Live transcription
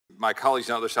my colleagues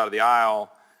on the other side of the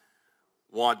aisle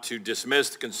want to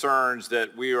dismiss the concerns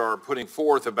that we are putting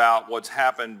forth about what's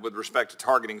happened with respect to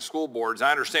targeting school boards. I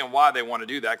understand why they want to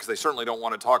do that, because they certainly don't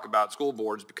want to talk about school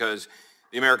boards, because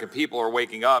the American people are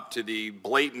waking up to the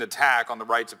blatant attack on the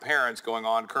rights of parents going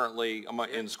on currently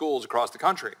in schools across the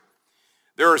country.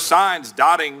 There are signs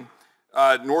dotting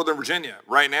Northern Virginia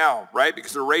right now, right,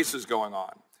 because there are races going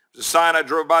on. There's a sign I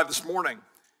drove by this morning.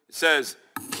 It says,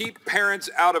 "Keep parents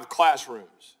out of classrooms."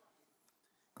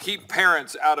 Keep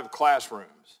parents out of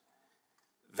classrooms.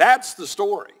 That's the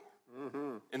story.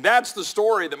 Mm-hmm. And that's the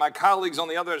story that my colleagues on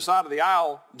the other side of the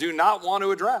aisle do not want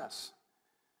to address,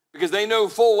 because they know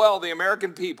full well the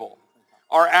American people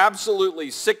are absolutely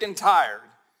sick and tired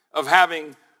of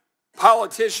having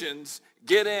politicians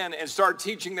get in and start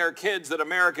teaching their kids that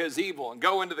America is evil and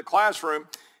go into the classroom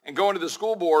and go into the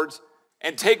school boards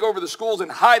and take over the schools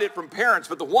and hide it from parents.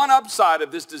 But the one upside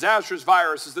of this disastrous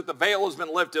virus is that the veil has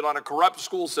been lifted on a corrupt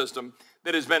school system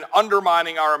that has been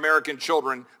undermining our American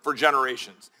children for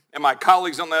generations. And my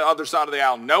colleagues on the other side of the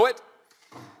aisle know it.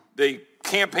 The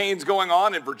campaigns going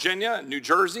on in Virginia and New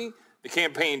Jersey, the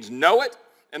campaigns know it,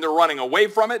 and they're running away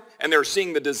from it, and they're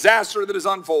seeing the disaster that has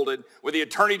unfolded with the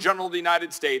Attorney General of the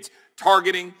United States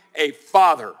targeting a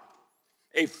father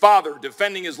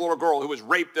defending his little girl who was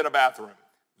raped in a bathroom.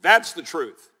 That's the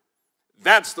truth.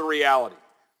 That's the reality.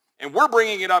 And we're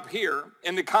bringing it up here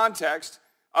in the context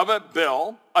of a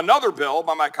bill, another bill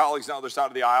by my colleagues on the other side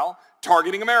of the aisle,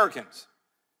 targeting Americans,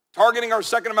 targeting our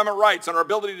Second Amendment rights and our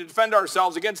ability to defend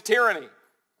ourselves against tyranny.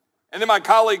 And then my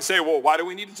colleagues say, well, why do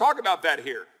we need to talk about that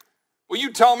here? Well,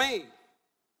 you tell me.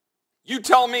 You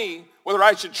tell me whether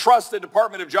I should trust the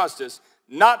Department of Justice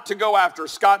not to go after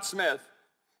Scott Smith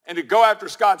and to go after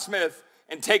Scott Smith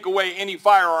and take away any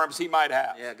firearms he might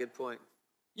have. Yeah, good point.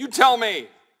 You tell me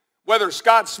whether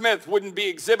Scott Smith wouldn't be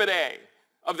Exhibit A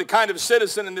of the kind of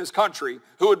citizen in this country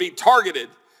who would be targeted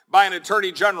by an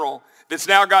attorney general that's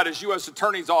now got his U.S.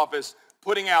 Attorney's Office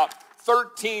putting out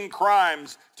 13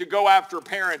 crimes to go after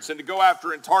parents and to go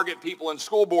after and target people in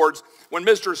school boards, when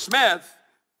Mr. Smith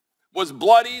was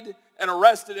bloodied and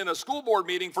arrested in a school board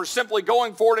meeting for simply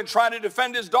going forward and trying to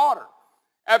defend his daughter,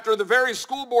 after the very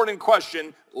school board in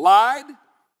question lied,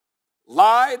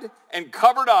 and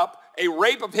covered up a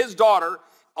rape of his daughter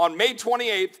on May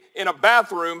 28th in a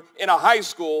bathroom in a high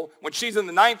school when she's in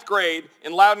the 9th grade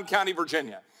in Loudoun County,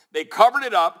 Virginia. They covered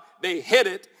it up, they hid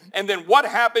it, and then what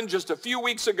happened just a few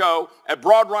weeks ago at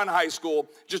Broad Run High School,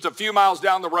 just a few miles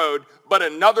down the road, but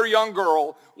another young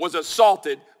girl was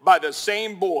assaulted by the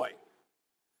same boy.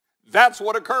 That's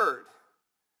what occurred.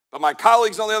 But my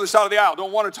colleagues on the other side of the aisle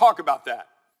don't want to talk about that.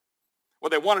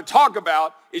 What they want to talk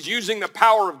about is using the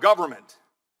power of government.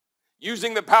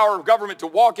 Using the power of government to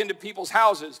walk into people's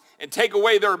houses and take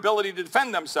away their ability to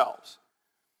defend themselves.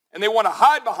 And they want to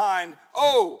hide behind,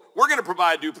 oh, we're going to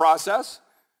provide due process.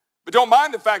 But don't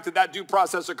mind the fact that that due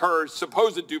process occurs,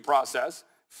 supposed due process,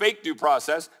 fake due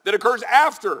process, that occurs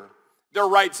after their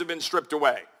rights have been stripped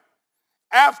away.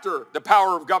 After the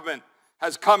power of government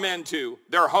has come into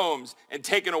their homes and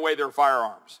taken away their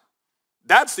firearms.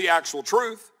 That's the actual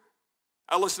truth.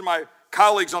 I listen to my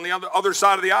colleagues on the other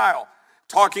side of the aisle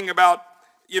talking about,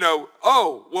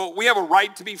 oh, well, we have a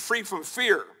right to be free from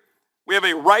fear. We have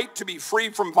a right to be free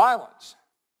from violence.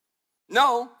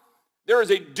 No, there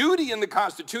is a duty in the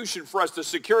Constitution for us to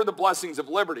secure the blessings of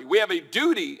liberty. We have a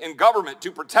duty in government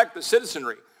to protect the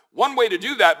citizenry. One way to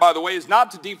do that, by the way, is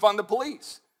not to defund the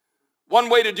police. One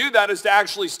way to do that is to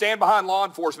actually stand behind law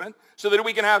enforcement so that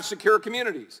we can have secure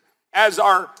communities, as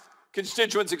our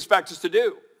constituents expect us to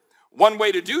do. One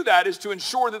way to do that is to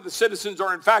ensure that the citizens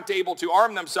are in fact able to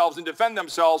arm themselves and defend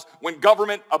themselves when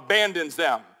government abandons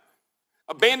them.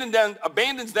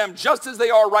 Abandons them just as they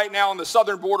are right now on the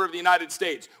southern border of the United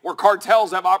States, where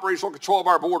cartels have operational control of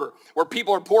our border, where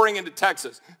people are pouring into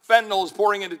Texas. Fentanyl is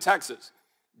pouring into Texas.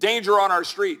 Danger on our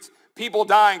streets. People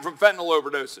dying from fentanyl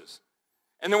overdoses.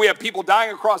 And then we have people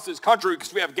dying across this country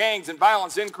because we have gangs and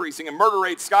violence increasing and murder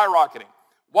rates skyrocketing.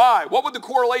 Why? What would the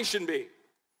correlation be?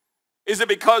 Is it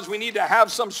because we need to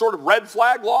have some sort of red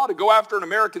flag law to go after an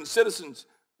American citizen's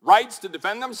rights to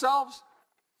defend themselves?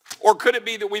 Or could it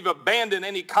be that we've abandoned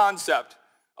any concept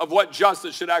of what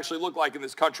justice should actually look like in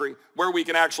this country, where we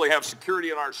can actually have security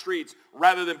in our streets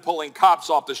rather than pulling cops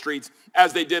off the streets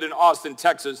as they did in Austin,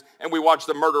 Texas, and we watched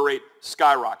the murder rate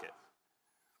skyrocket?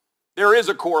 There is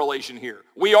a correlation here.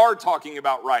 We are talking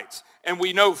about rights, and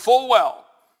we know full well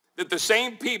that the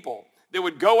same people that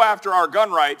would go after our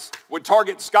gun rights would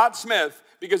target Scott Smith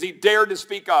because he dared to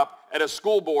speak up at a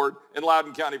school board in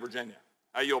Loudoun County, Virginia.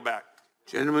 I yield back.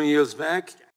 Gentleman yields back.